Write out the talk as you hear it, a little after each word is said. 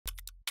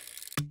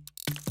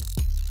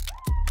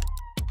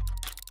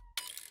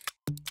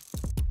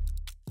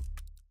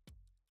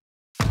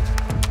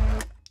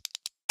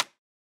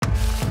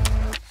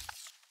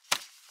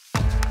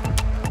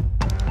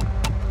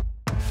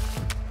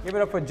Give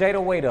it up for Jayda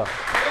Wayda.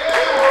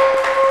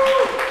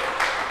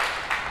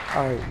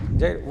 All right,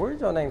 Jayda, where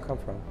did your name come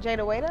from? Jayda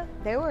Wayda?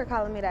 They were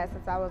calling me that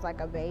since I was like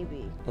a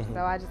baby. So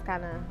I just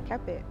kind of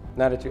kept it.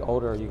 Now that you're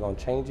older, are you going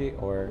to change it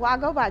or? Well, I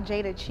go by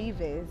Jayda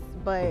Chivas,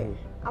 but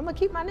I'm going to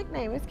keep my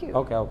nickname. It's cute.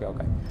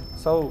 Okay.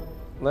 So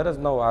let us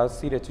know. I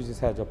see that you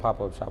just had your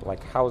pop-up shop.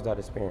 Like, how was that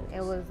experience?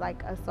 It was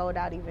like a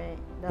sold-out event.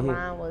 The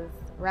line was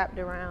wrapped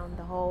around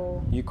the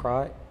whole. You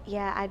cried?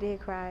 Yeah, I did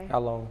cry. How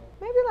long?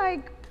 Maybe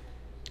like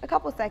a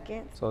couple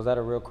seconds. So is that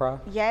a real cry?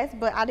 Yes,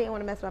 but I didn't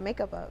want to mess my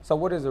makeup up. So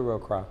what is a real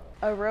cry?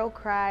 A real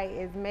cry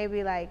is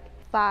maybe like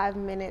 5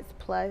 minutes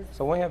plus.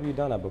 So when have you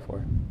done that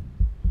before?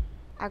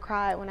 I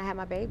cried when I had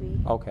my baby.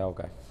 Okay.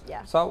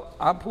 Yeah. So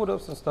I pulled up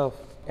some stuff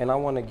and I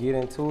want to get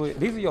into it.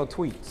 These are your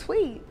tweets.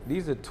 Tweets?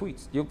 These are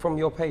tweets from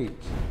your page.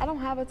 I don't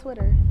have a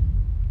Twitter.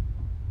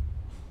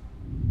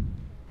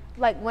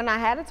 Like when I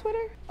had a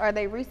Twitter, or are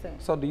they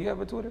recent? So do you have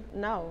a Twitter?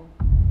 No.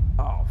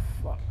 Oh,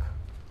 fuck.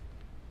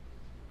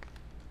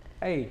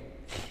 Hey,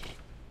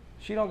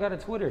 she don't got a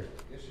Twitter.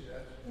 Yes, she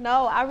does.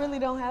 No, I really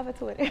don't have a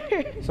Twitter.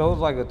 So it was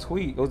like a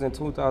tweet. It was in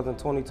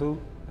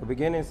 2022. The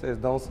beginning says,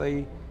 don't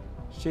say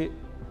shit,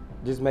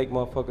 just make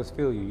motherfuckers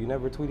feel you. You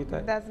never tweeted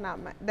that? That's not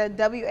my, the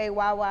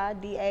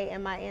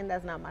WAYYDAMIN,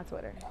 that's not my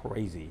Twitter.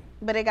 Crazy.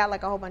 But it got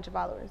like a whole bunch of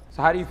followers.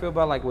 So how do you feel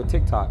about like with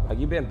TikTok? Like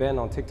you've been banned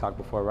on TikTok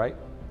before, right?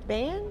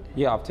 Banned?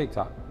 Yeah, off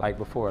TikTok, like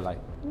before, like.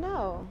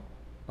 No.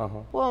 Uh-huh.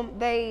 Well,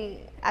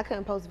 I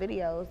couldn't post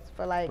videos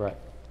for like Right.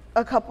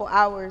 a couple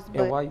hours,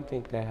 but And why you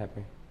think that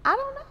happened? I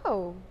don't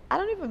know. I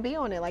don't even be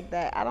on it like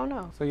that. I don't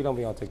know. So you don't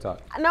be on TikTok?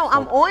 No,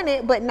 I'm on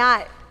it, but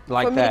not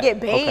Like for me that. to get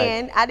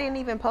banned. Okay. I didn't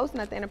even post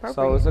nothing inappropriate.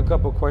 So it's a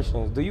couple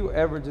questions. Do you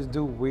ever just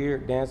do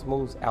weird dance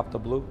moves out the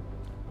blue?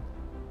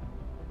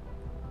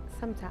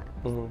 Sometimes.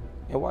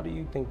 And why do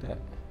you think that?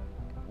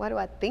 Why do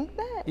I think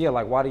that? Yeah,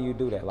 like why do you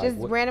do that? Like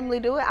Just randomly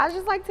do it. I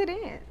just like to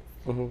dance.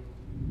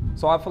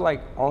 So I feel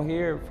like on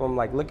here, from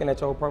like looking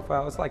at your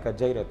profile, it's like a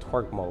Jayda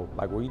twerk mode,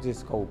 like where you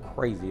just go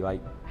crazy.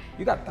 Like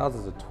you got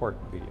thousands of twerk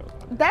videos.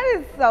 That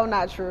is so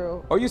not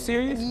true. Are you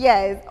serious?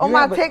 Yes. On You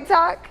my have a-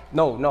 TikTok?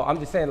 No, I'm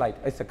just saying like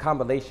it's a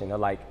combination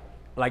of like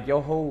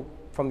your whole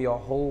career.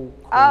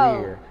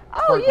 Oh,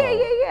 twerk yeah,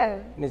 mode. yeah.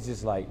 And it's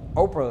just like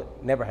Oprah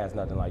never has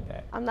nothing like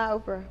that. I'm not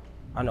Oprah.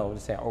 I know, I'm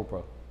just saying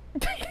Oprah.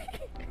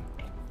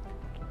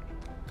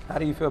 How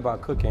do you feel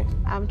about cooking?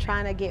 I'm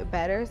trying to get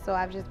better, so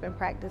I've just been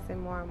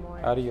practicing more and more.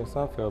 How do your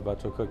son feel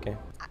about your cooking?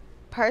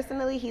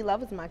 Personally, he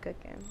loves my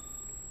cooking.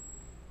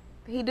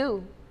 He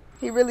do.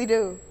 He really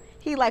do.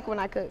 He like when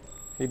I cook.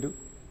 He do?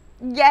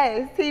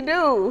 Yes, he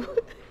do.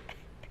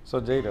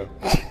 So Jayda,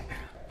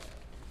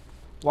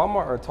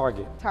 Walmart or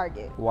Target?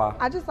 Target. Why?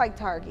 I just like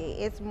Target.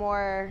 It's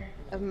more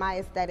of my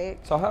aesthetic.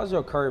 So how's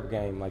your curve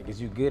game? Like,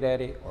 is you good at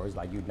it or is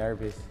like you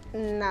nervous?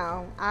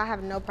 No, I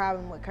have no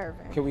problem with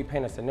curving. Can we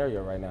paint a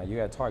scenario right now?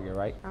 You at Target,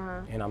 right?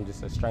 And I'm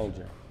just a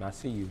stranger and I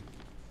see you.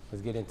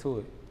 Let's get into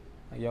it.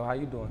 Like, yo, how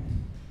you doing?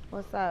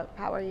 What's up?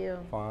 How are you?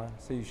 Fine.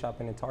 See you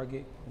shopping in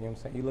Target. You know what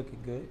I'm saying? You looking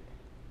good.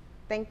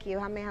 Thank you.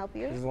 How may I help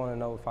you? I just want to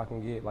know if I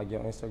can get like your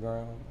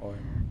Instagram or.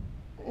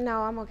 No,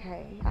 I'm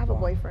okay. I have a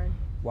boyfriend.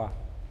 Why?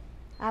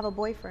 I have a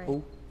boyfriend.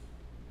 Who?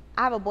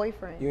 I have a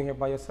boyfriend. You in here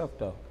by yourself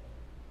though?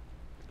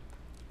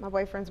 My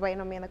boyfriend's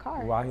waiting on me in the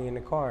car. Why he in the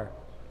car?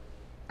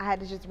 I had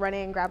to just run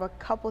in and grab a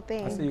couple I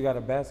things. see you got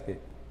a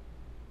basket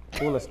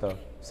full of stuff.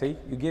 See,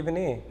 you giving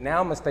in. Now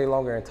I'm gonna stay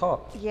longer and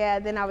talk. Yeah,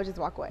 then I would just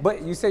walk away.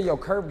 But you say your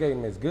curve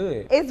game is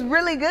good. It's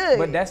really good.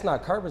 But that's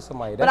not curving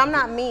somebody. But That's I'm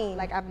not mean.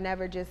 Like, I've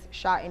never just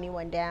shot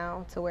anyone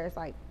down to where it's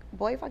like,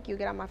 boy, fuck you,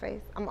 get out my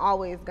face. I'm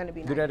always gonna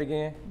be nice. Do that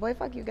again. Boy,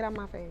 fuck you, get out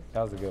my face.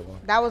 That was a good one.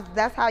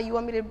 That's how you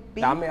want me to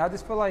be? I mean, I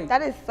just feel like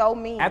That is so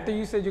mean. after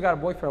you said you got a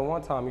boyfriend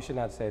one time, you shouldn't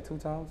have to say it 2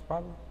 times,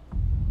 probably.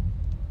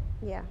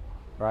 Yeah.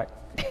 Right?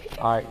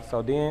 All right,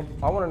 so then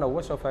I want to know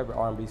what's your favorite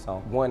R&B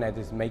song? One that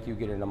just make you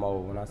get in the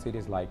mode. When I see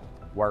this, like,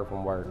 word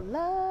from word.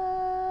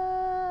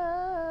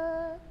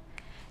 Love,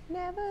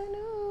 never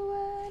knew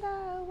what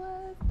I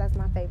was. That's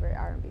my favorite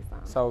R&B song.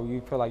 So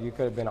you feel like you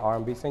could have been an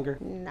R&B singer?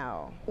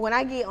 No. When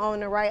I get on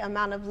the right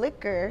amount of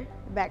liquor,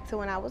 back to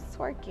when I was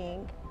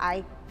twerking,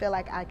 I feel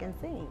like I can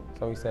sing.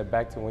 So you said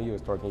back to when you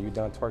was twerking, you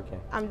done twerking.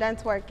 I'm done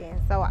twerking.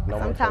 So No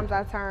more sometimes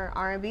I twerking. turn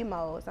R&B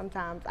mode.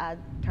 Sometimes I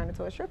turn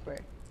into a stripper.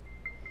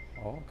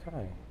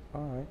 Okay,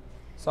 all right.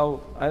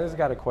 So I just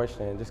got a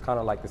question, just kind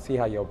of like to see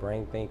how your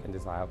brain think and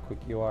just like how quick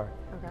you are.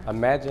 Okay.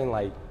 Imagine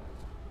like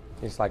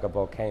it's like a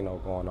volcano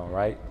going on,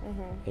 right?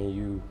 And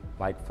you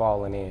like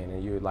falling in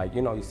and you like,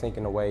 you know, you're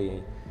sinking away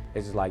and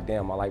it's just like,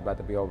 damn, my life about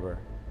to be over.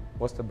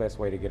 What's the best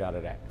way to get out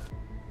of that?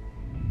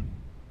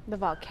 The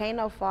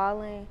volcano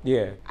falling.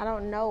 Yeah, I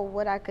don't know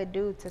what I could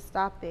do to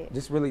stop it.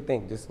 just really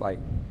think, just like,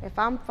 If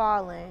I'm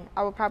falling,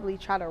 I would probably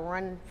try to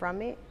run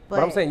from it.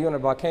 but I'm saying you're in a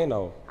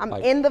volcano. I'm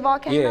like, in the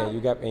volcano? Yeah,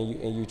 you got,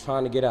 and you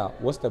trying to get out.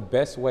 What's the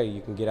best way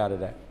you can get out of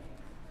that?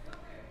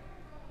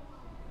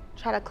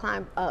 Try to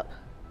climb up.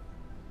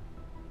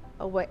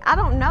 Away. I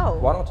don't know.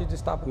 Why don't you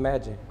just stop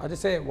imagining? I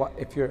just said,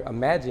 if you're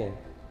imagining,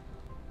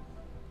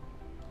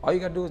 all you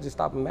gotta do is just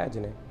stop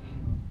imagining.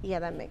 Yeah,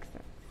 that makes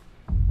sense.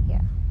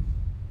 Yeah.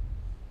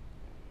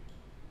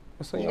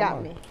 What's on You your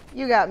got mind? me.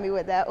 You got me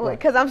with that one. What?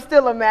 Because I'm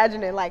still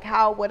imagining, like,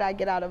 how would I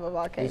get out of a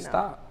volcano? Just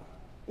stop.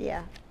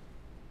 Yeah.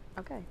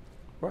 Okay.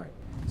 Right.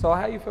 So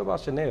how you feel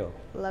about Chanel?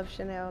 Love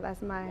Chanel.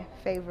 That's my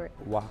favorite.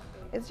 Why?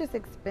 It's just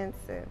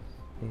expensive.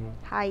 Mm-hmm.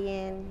 High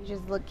end. You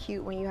just look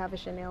cute when you have a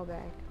Chanel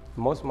bag.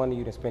 Most money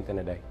you done spent in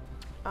a day?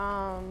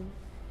 Dang,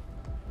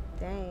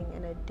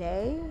 in a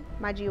day?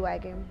 My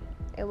G-Wagon.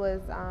 It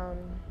was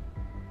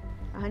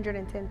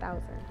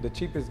 110,000. The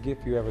cheapest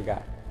gift you ever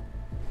got?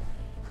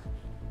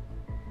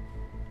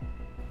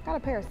 Got a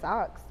pair of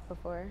socks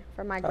before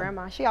from my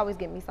grandma. She always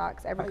get me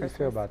socks every How you Christmas.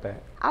 feel about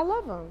that? I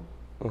love them.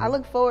 I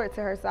look forward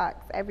to her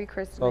socks every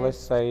Christmas. So let's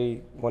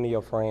say one of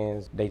your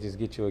friends, they just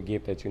get you a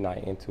gift that you're not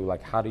into.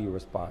 Like, how do you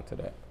respond to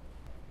that?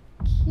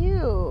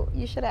 Cute.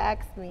 You should have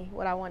asked me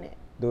what I wanted.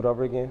 Do it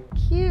over again?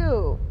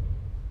 Cute.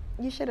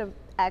 You should have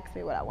asked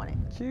me what I wanted.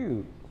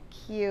 Cute.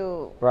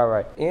 Cute.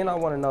 Right. And I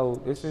want to know,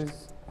 this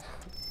is,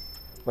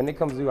 when it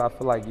comes to you, I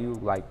feel like you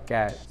like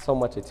got so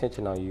much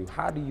attention on you.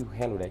 How do you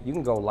handle that? You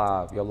can go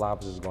live. Your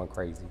live is going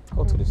crazy.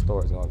 Go to the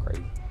store, it's going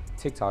crazy.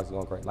 TikTok's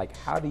going crazy. Like,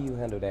 how do you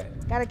handle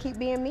that? Gotta keep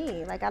being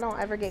me. Like, I don't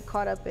ever get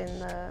caught up in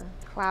the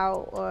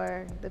clout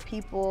or the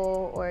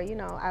people or, you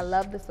know, I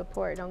love the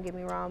support, don't get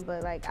me wrong,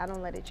 but like, I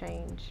don't let it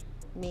change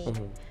me.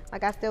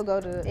 Like, I still go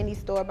to any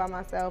store by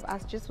myself. I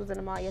just was in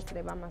the mall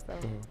yesterday by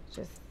myself.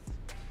 Just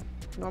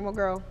normal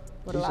girl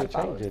with a lot of You should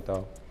change followers. it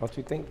though, don't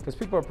you think? Because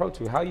people approach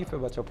you. How do you feel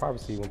about your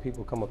privacy when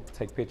people come up to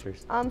take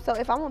pictures? So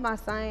if I'm with my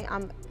son,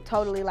 I'm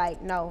totally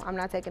like, no, I'm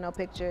not taking no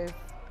pictures.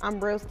 I'm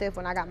real stiff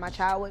when I got my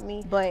child with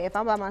me. But if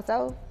I'm by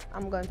myself,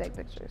 I'm gonna take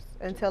pictures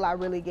until I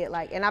really get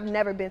like, and I've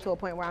never been to a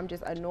point where I'm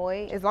just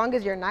annoyed. As long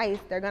as you're nice,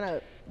 they're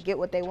gonna get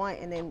what they want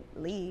and then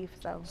leave,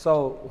 so.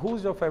 So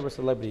who's your favorite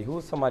celebrity?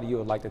 Who's somebody you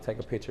would like to take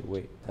a picture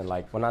with? And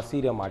like, when I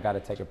see them, I gotta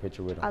take a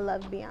picture with them. I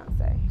love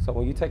Beyonce. So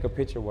when you take a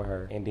picture with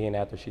her and then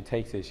after she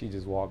takes it, she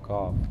just walk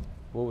off,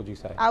 what would you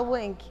say? I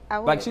wouldn't.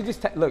 Like she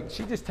just,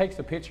 she just takes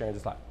the picture and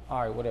just like,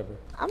 all right, whatever.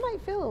 I might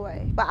feel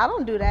away, but I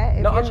don't do that.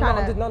 If No, you're no, trying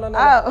I'm to, just, no,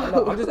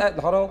 oh. I'm just,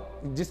 hold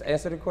on, just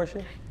answer the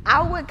question.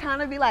 I would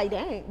kind of be like,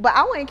 dang, but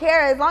I wouldn't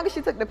care as long as she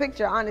took the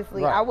picture,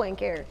 honestly, Right. I wouldn't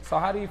care. So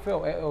how do you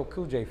feel, LL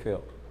Cool J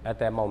feel at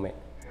that moment?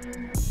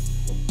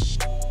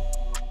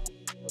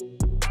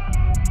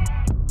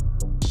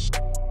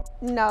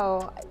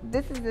 No,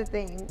 this is the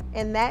thing.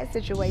 In that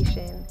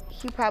situation,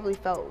 he probably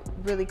felt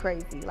really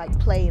crazy, like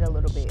played a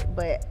little bit,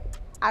 but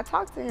I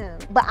talked to him.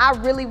 But I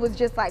really was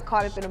just like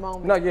caught up in the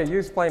moment. No, yeah, you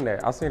explained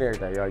that. I seen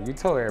everything. Yo, you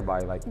told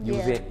everybody like you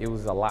was Yeah. it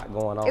was a lot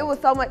going on. It was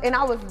so much, and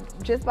I was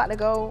just about to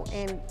go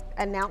and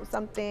announce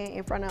something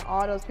in front of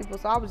all those people,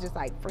 so I was just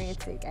like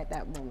frantic at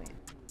that moment.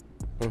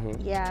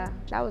 Yeah,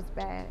 that was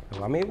bad.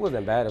 I mean, it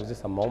wasn't bad. It was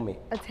just a moment.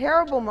 A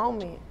terrible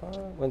moment. I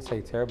wouldn't say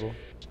terrible.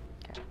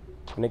 Okay.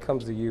 When it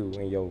comes to you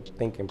and your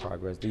thinking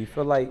progress, do you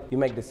feel like you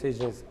make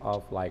decisions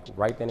off like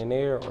right then and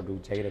there, or do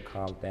Jayda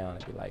calm down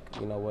and be like,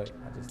 you know what,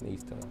 I just need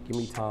to give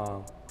me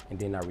time and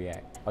then I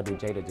react, or do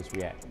Jayda just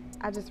react?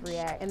 I just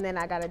react, and then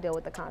I gotta deal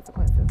with the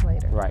consequences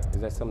later. Right. Is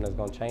that something that's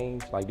gonna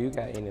change? Like, do you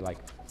got any like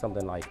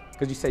something like?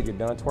 Cause you said you're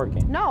done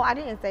twerking. No, I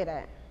didn't say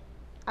that.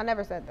 I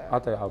never said that. I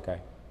thought,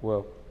 okay,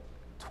 well,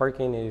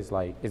 twerking is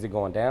like, is it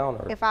going down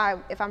or? If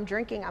I'm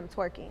drinking, I'm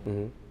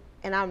twerking,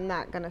 and I'm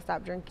not gonna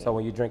stop drinking. So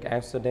when you drink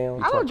Amsterdam,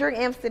 you I don't twerk? drink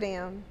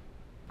Amsterdam.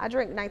 I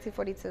drink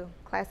 1942,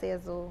 Clase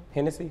Azul.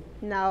 Hennessy,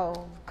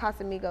 No,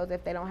 Casamigos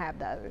if they don't have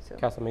the other two.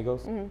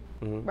 Casamigos.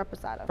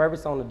 Reposado. Favorite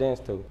song to dance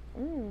to?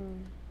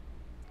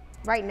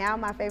 Right now,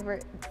 my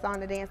favorite song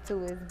to dance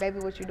to is "Baby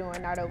What You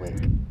Doing," Nardo Wick.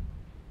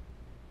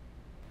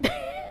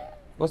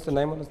 What's the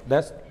name of the?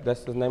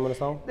 That's the name of the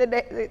song.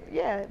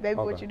 Yeah, "Baby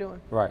What Okay. You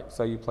Doing." Right.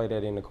 So you play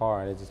that in the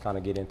car and it just kind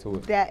of get into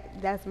it.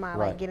 That's my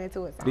Right. like get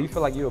into it song. Do you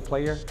feel like you're a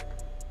player?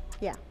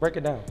 Yeah. Break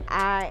it down.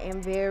 I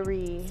am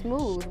very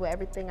smooth with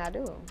everything I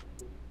do.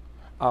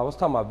 I was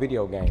talking about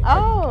video games.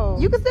 Oh,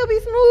 you can still be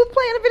smooth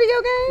playing a video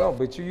game? No,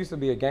 but you used to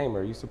be a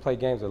gamer. You used to play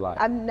games a lot.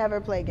 I've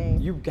never played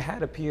games. You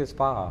had a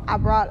PS5. I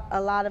brought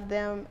a lot of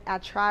them. I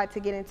tried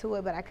to get into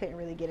it, but I couldn't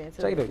really get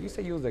into it. Jayda, you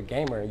said you was a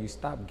gamer and you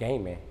stopped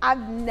gaming.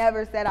 I've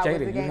never said I was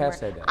Jayda, a you gamer. have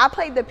said that. I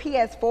played the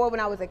PS4 when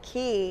I was a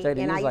kid. Jayda,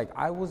 and you was like,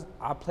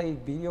 I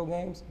played video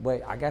games,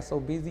 but I got so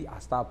busy, I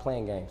stopped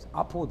playing games.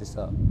 I pulled this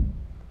up.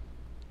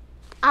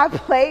 I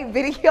played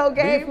video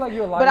games, feel like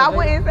you're a but liar, I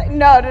wouldn't say,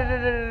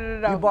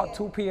 no. You bought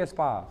 2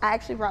 PS5s. I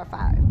actually brought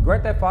 5.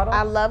 Grand Theft Auto?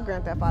 I love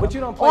Grand Theft Auto. But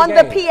you don't play on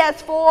games. the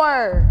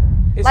PS4,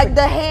 It's like a-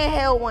 the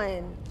handheld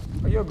one.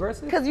 Are you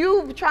aggressive? Because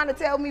you trying to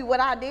tell me what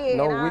I did.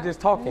 No, and we're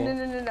just talking.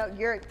 No.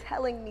 You're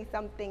telling me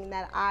something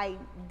that I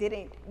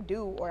didn't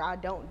do or I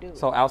don't do.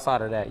 So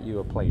outside of that, you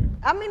a player.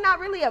 I mean, not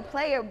really a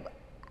player, but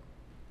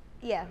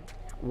yeah.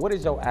 What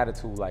is your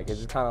attitude like?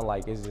 Is it kind of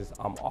like, is this,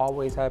 I'm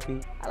always happy?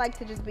 I like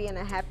to just be in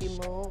a happy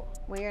mood.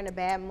 When you're in a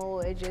bad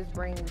mood, it just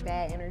brings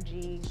bad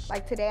energy.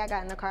 Like today I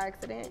got in a car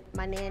accident.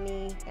 My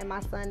nanny and my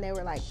son, they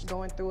were like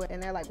going through it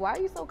and they're like, why are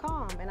you so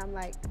calm? And I'm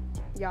like,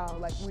 y'all,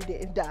 like we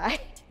didn't die.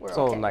 We're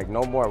So okay. like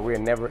no more, we'll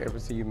never ever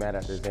see you mad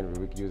at this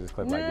interview. We can use this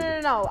clip like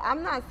this. No.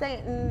 I'm not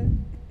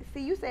saying,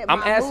 See, you said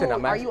I'm my asking, mood,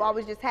 I'm are asking. you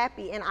always just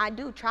happy? And I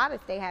do try to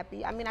stay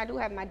happy. I mean, I do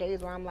have my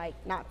days where I'm like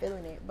not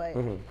feeling it, but.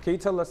 Can you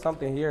tell us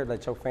something here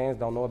that your fans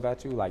don't know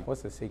about you? Like,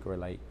 what's the secret,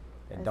 like,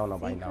 that don't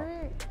nobody know?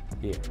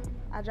 Yeah.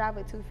 I drive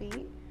with 2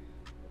 feet.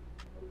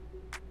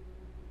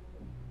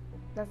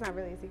 That's not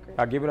really a secret.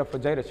 I'll give it up for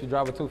Jayda. She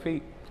drive with 2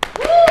 feet.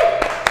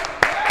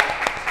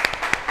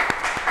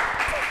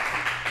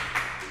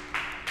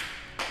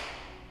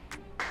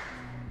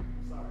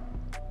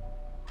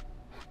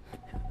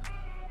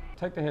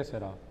 Take the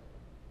headset off.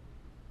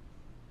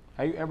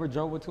 Have you ever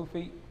drove with 2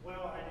 feet?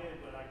 Well, I did,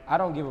 but I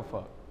don't give a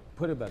fuck.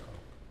 Put it back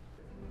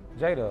on.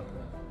 Jayda,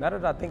 now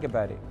that I think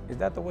about it, is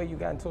that the way you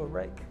got into a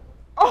wreck?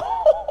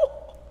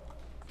 Oh,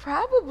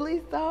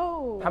 probably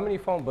so. How many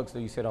phone books do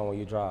you sit on when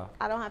you drive?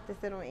 I don't have to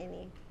sit on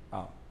any.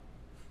 Oh.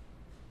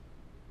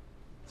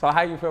 So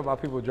how you feel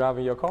about people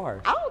driving your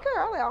cars? I don't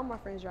care. I let all my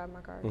friends drive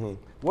my cars.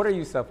 What are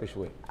you selfish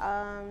with?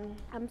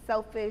 I'm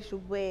selfish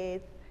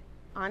with,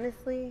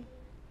 honestly,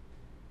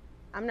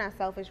 I'm not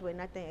selfish with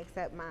nothing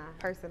except my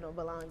personal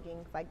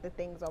belongings, like the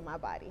things on my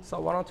body. So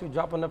why don't you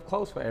drop enough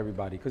clothes for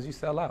everybody? Because you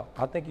sell out.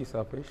 I think you're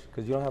selfish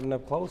because you don't have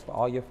enough clothes for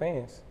all your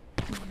fans.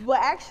 But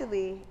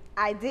actually,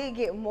 I did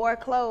get more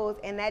clothes,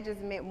 and that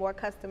just meant more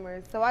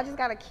customers. So I just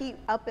got to keep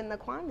upping the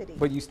quantity.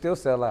 But you still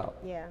sell out.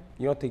 Yeah.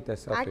 You don't think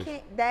that's selfish? I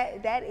can't,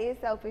 that is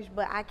selfish,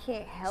 but I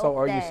can't help So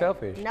are you that.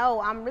 selfish?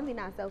 No, I'm really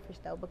not selfish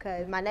though,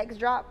 because my next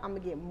drop, I'm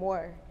gonna get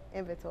more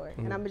inventory.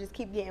 And I'm gonna just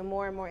keep getting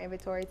more and more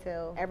inventory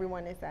till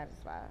everyone is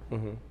satisfied.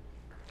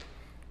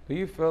 Do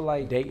you feel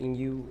like dating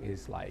you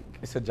is like,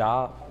 it's a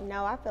job?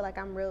 No, I feel like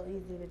I'm real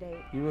easy to date.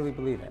 You really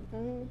believe that?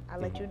 I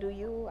let you do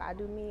you, I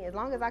do me. As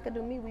long as I could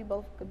do me, we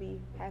both could be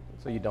happy.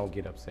 So you don't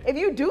get upset? If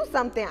you do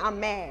something, I'm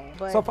mad.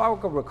 But So if I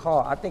could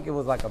recall, I think it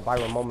was like a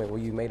viral moment where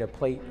you made a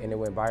plate and it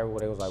went viral where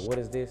they was like, what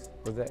is this?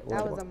 Was that?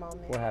 That was a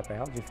moment. What happened?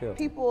 How'd you feel?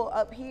 people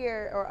up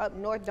here or up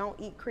north don't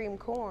eat cream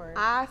corn.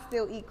 I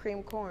still eat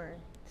cream corn.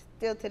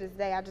 Still to this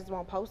day, I just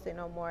won't post it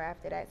no more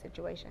after that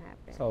situation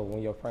happened. So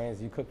when your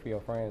friends, you cook for your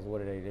friends, what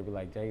are they? They be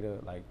like,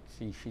 Jayda, like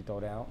she throw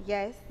down?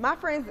 Yes, my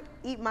friends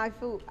eat my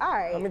food. All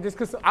right. I mean, just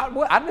cause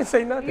I didn't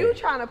say nothing. You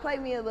trying to play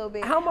me a little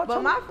bit. How much?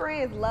 But my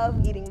friends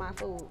love eating my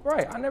food.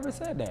 Right, I never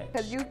said that.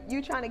 Cause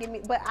you trying to get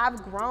me, but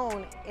I've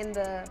grown in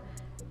the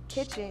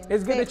kitchen.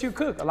 It's good that you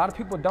cook. A lot of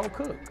people don't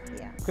cook.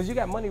 Yeah. Cause you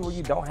got money where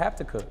you don't have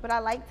to cook. But I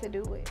like to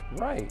do it.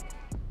 Right.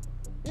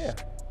 Yeah.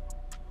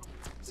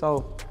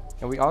 So,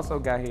 and we also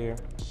got here,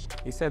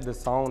 he said the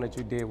song that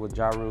you did with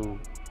Ja Rule,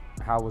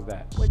 how was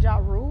that? Would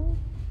y'all rule?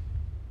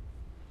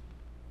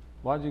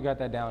 Why'd you got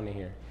that down in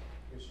here?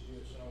 Because you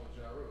did a song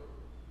with Ja Rule.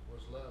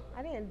 What's love?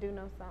 I didn't do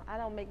no song. I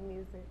don't make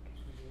music.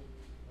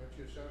 Aren't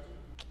you Ashanti?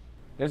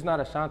 This not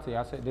Ashanti,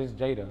 I said this is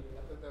Jayda. I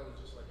thought that was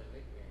just like a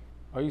nickname.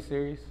 Are you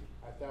serious?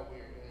 I thought we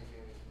were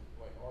interviewing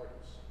like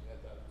artists. I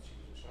thought she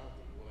was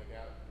Ashanti. When I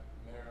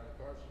met her on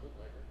the car, she looked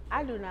like her.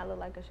 I do not look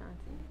like Ashanti.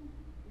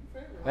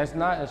 That's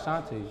not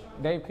Ashanti.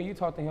 Dave, can you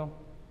talk to him?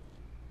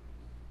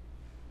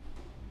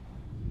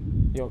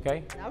 You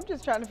okay? I'm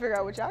just trying to figure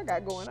out what y'all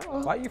got going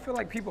on. Why do you feel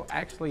like people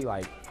actually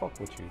like fuck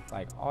with you?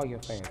 Like all your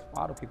fans,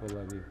 why do people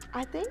love you?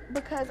 I think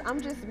because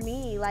I'm just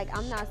me. Like,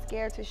 I'm not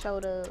scared to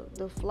show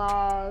the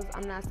flaws.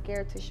 I'm not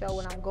scared to show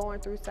when I'm going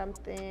through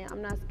something.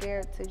 I'm not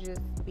scared to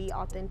just be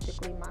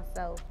authentically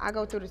myself. I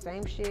go through the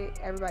same shit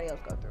everybody else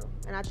go through.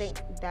 And I think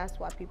that's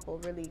why people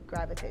really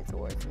gravitate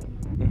towards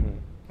me.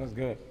 That's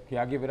good. Can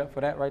y'all give it up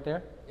for that right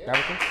there? Yeah.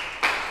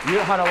 You,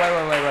 hold on,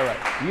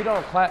 wait. You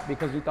don't clap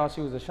because you thought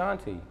she was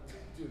Ashanti.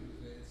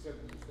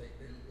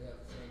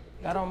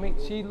 That don't mean,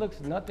 she looks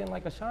nothing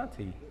like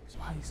Ashanti.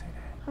 Why you say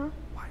that? Huh?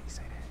 Why you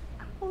say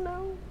that? I don't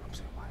know. I'm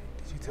saying, why?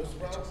 Did you tell him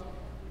that you was,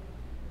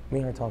 me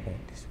and her talking,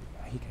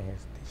 he can't hear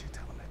us. Did you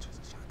tell him that you was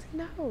Ashanti?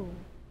 No.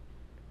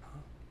 Huh?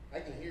 I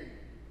can hear you.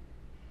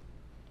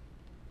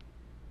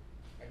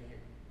 I can hear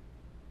you.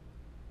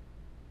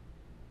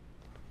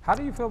 How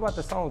do you feel about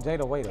the song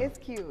Jayda Wayda? It's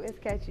cute. It's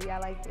catchy. I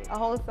liked it. A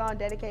whole song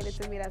dedicated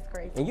to me. That's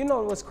crazy. And you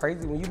know what's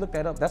crazy? When you look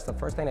that up, that's the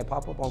first thing that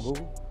pop up on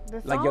Google.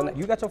 The Like song?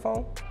 you got your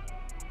phone?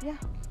 Yeah.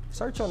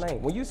 Search your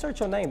name. When you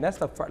search your name, that's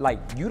the first, like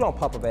you don't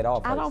pop up at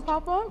all first. I don't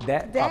pop up?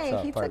 That Dang,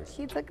 pops up first.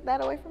 he took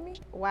that away from me?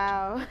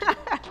 Wow.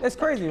 That's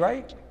crazy,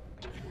 right?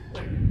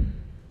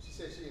 She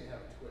said she didn't have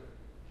a Twitter.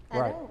 I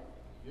Right. don't.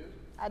 You?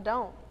 I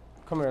don't.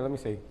 Come here, let me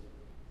see.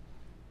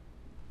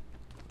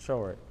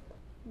 Show her it.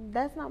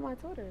 That's not my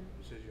Twitter. It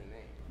says your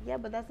name. Yeah,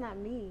 but that's not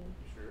me. You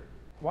sure?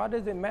 Why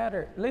does it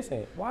matter?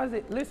 Listen,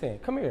 listen,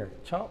 come here,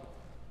 chump.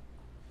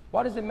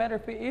 Why does it matter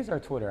if it is her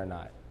Twitter or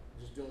not?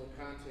 Just doing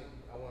content.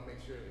 I want to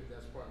make sure that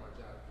that's part of my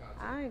job. Content.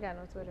 I ain't got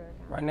no Twitter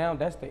account. Right now,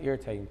 that's the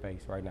irritating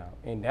face right now.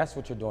 And that's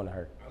what you're doing to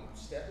her. I'm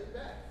stepping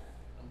back.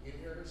 I'm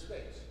giving her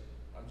space.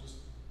 I'm just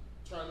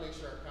trying to make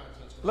sure our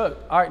content's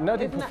Look, all right,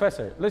 nothing, It's not-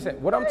 professor.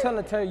 Listen, what I'm trying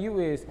to tell you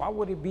is, why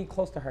would it be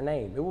close to her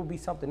name? It would be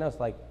something else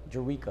like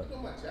Jerika.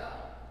 doing my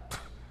job.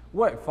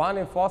 What,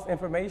 finding false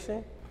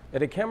information? Are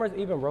the cameras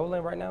even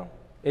rolling right now?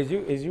 Is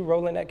you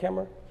rolling that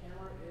camera?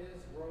 Camera is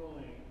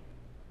rolling,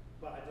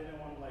 but I didn't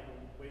want to like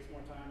waste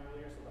more time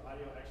earlier, so the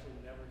audio actually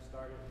never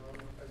started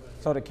rolling.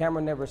 So the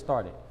camera never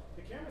started.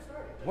 The camera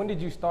started. When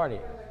did you start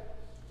it?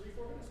 3-4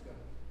 minutes ago.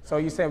 So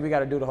you saying we got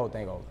to do the whole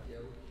thing over? Yeah,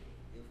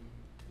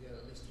 we got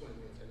at least 20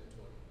 minutes, 10 to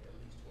 20, at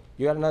least 20.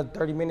 You got another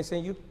 30 minutes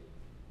in you?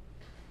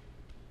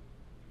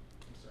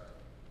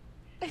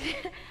 I'm sorry.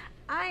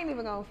 I ain't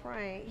even gonna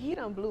frame. He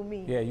done blew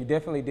me. Yeah, you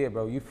definitely did,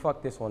 bro. You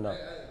fucked this one up.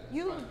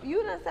 You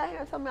done sat here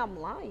and told me I'm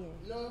lying.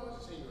 No, I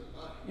wasn't saying you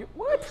were lying. You, I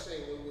what? was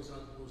saying what was on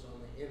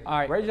the internet. All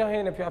right, raise your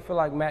hand if y'all feel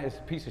like Matt is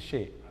a piece of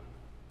shit.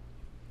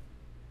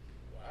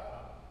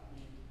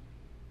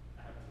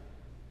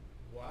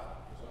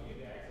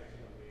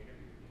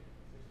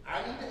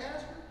 I need to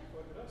ask her.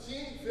 She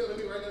ain't feeling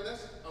me right now.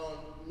 That's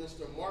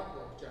Mr.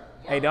 Marco's job.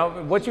 Hey,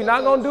 don't, what you're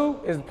not gonna do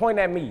is point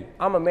at me.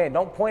 I'm a man.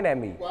 Don't point at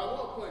me. Well, I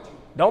won't point you.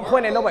 Don't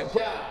point at nobody.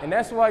 Marco's job. And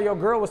that's why your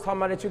girl was talking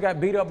about that you got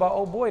beat up by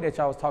old boy that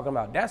y'all was talking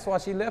about. That's why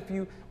she left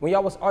you when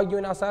y'all was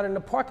arguing outside in the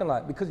parking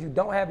lot because you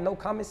don't have no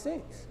common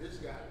sense. This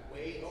guy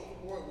way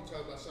overboard. We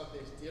talk about something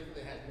that's different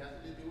that has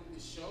nothing to do with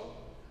this show.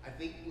 I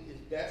think it's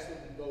best when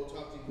we go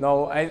talk to you.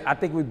 No, I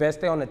think we best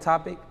stay on the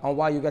topic on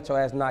why you got your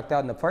ass knocked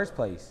out in the first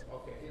place.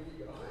 Okay, here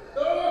we go.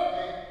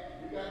 Okay,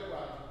 we got a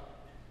problem.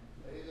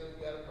 Ladies and gentlemen,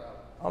 we got a problem.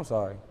 I'm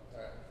sorry. All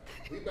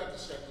right, we about to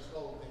shut this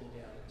whole thing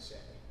down in a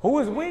second. Who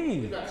is We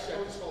we? about to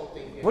shut this whole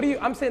thing down. What do you,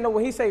 I'm saying, no,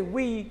 when he say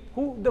we,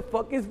 who the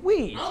fuck is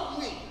we? I'm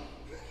weak.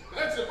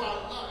 That's the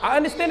bottom line. I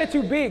understand that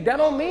you big. That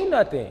don't mean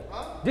nothing.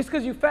 Just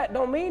because you fat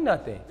don't mean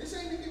nothing. This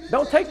ain't even.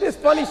 Don't take this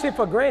funny shit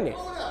for granted.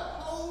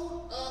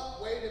 Hold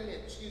up, wait a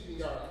minute. Excuse me,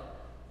 y'all.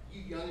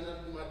 You young enough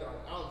to be my daughter.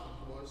 I don't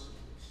think you want to see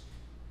this.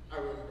 I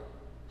really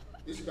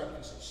don't. This is about to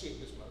be some shit,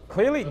 this motherfucker.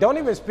 Clearly, don't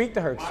even speak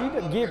to her. She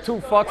doesn't give two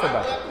fucks My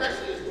about blood you.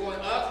 pressure is going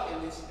up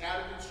and this is out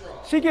of control.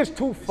 She gives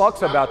two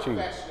fucks about you.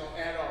 This is not professional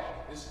at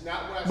all. This is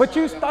not what I But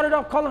you signed up started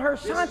off calling her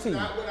for. This Shanti. is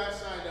not what I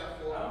signed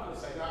up for.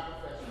 This is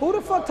not professional. Who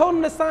the fuck told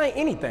him to sign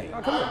anything?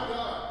 Oh, come I'm here.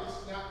 done. This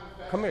is not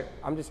professional. Come here.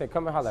 I'm just saying,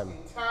 come and holler at me.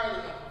 Entirely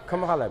unprofessional. Come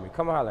and holler at me.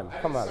 Come and holler at me.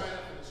 I Come and didn't holler. sign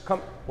up for this.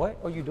 Come. What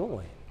are you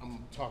doing? I'm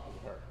talking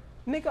to her.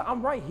 Nigga,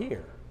 I'm right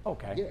here.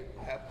 Okay. Yeah,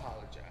 I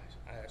apologize.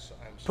 I'm sorry.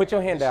 Put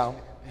your hand This is- down.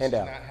 Hand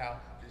down.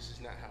 This is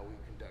not how we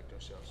conduct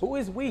ourselves. Who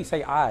is we?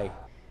 Say I.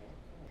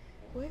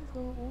 What is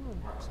going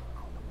on?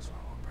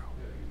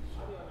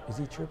 Is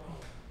he tripping?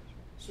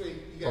 Sweet,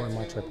 you Or got am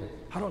I 10 tripping? more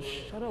minutes. Hold on,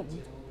 shut up.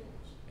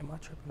 Am I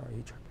tripping or are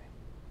he tripping?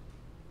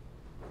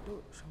 Do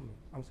it, show me.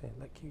 I'm saying,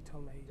 like, can you tell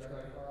him that he's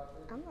tripping?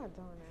 I'm not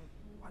doing that.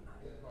 Why not?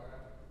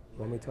 You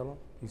want me to tell him?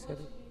 You said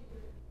it?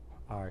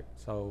 All right,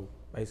 so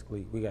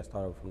basically, we got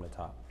started from the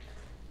top.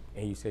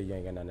 And you said you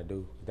ain't got nothing to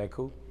do. Is that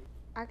cool?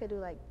 I could do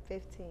like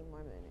 15 more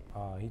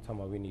minutes. He talking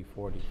about we need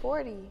 40.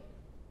 40?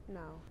 No.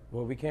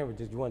 Well, we can't,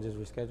 you want to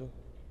just reschedule?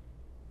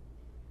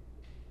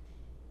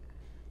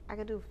 I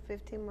could do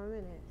 15 more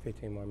minutes.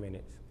 15 more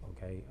minutes,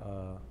 okay.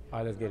 All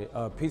right, let's get it.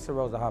 Pizza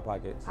rolls or Hot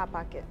Pockets? Hot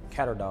Pockets.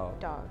 Cat or dog?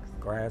 Dogs.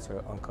 Grass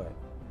or uncut?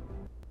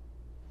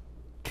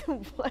 I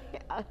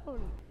don't know.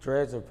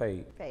 Dreads or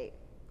fade? Fate.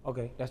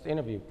 Okay, that's the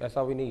interview. That's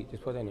all we need.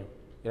 Just put it in there.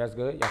 Yeah, that's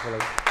good. Y'all feel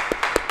like.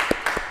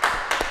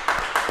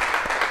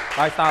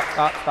 All right,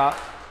 stop.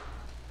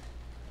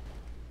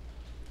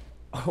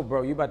 Oh,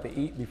 bro, you about to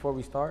eat before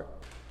we start?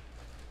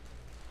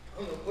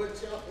 I'm gonna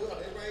put y'all,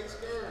 everybody's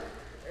scared.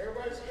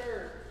 Everybody's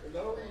scared for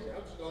no reason.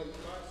 I'm just gonna eat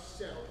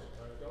myself.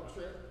 Don't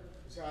trip.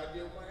 That's how I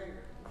deal with my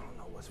anger. I don't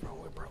know what's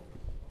wrong with bro.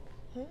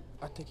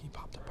 I think he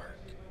popped a perk.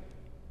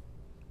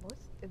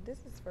 If this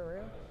is for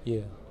real?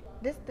 Yeah.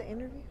 This the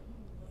interview?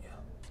 Yeah.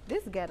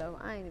 This ghetto.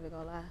 I ain't even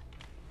gonna lie.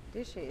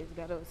 This shit is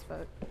ghetto as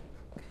fuck.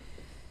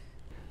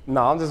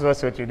 No, I'm just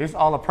messing with you. This is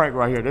all a prank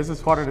right here. This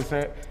is part of the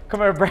set. Come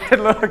here, Brad,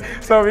 look.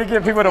 So we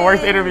give people the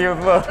worst interviews,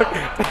 look.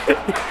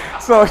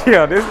 So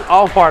yeah, this is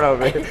all part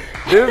of it.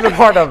 This is a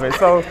part of it.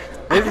 So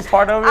this is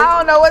part of it. I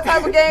don't know what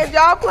type of games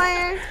y'all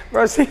playing.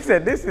 Bro, she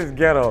said this is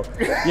ghetto.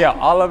 Yeah,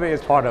 all of it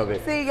is part of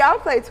it. See, y'all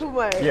play too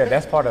much. Yeah,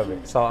 that's part of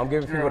it. So I'm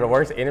giving people the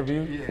worst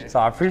interview. So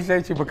I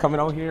appreciate you for coming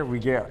on here. We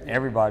get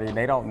everybody, and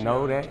they don't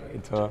know that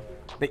until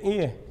the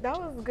end. That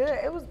was good.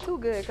 It was too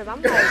good because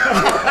I'm like,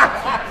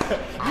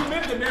 You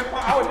missed the man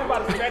part. I was just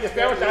about to smash the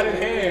sandwich out of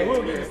his hand.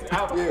 We'll get this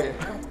out.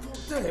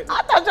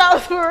 I thought y'all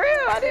was for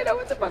real. I didn't know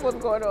what the fuck was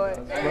going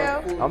on. Yeah.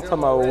 I'm talking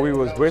about when we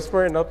was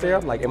whispering up there.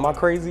 I'm like, am I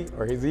crazy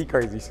or is he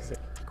crazy? She said,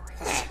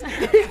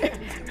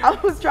 I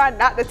was trying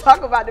not to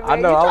talk about the man. I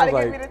know. You I trying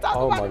was to get like, me to talk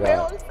oh about my the man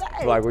God. on the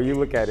side. Like when you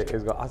look at it,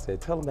 it's go. I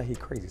said, tell him that he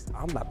crazy.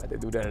 I'm not about to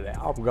do that or that.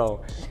 I'm going.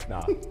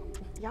 Nah.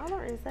 Y'all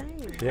are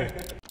insane. Yeah.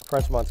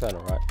 French Montana,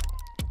 right?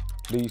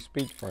 Do you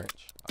speak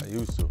French? I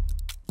used to.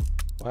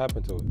 What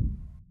happened to it?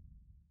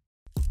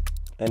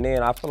 And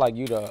then I feel like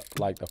you the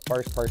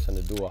first person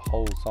to do a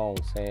whole song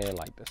saying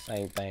like the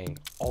same thing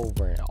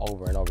over and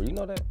over and over. You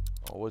know that?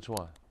 Oh, which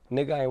one?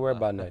 Nigga, I ain't worried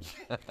about nothing.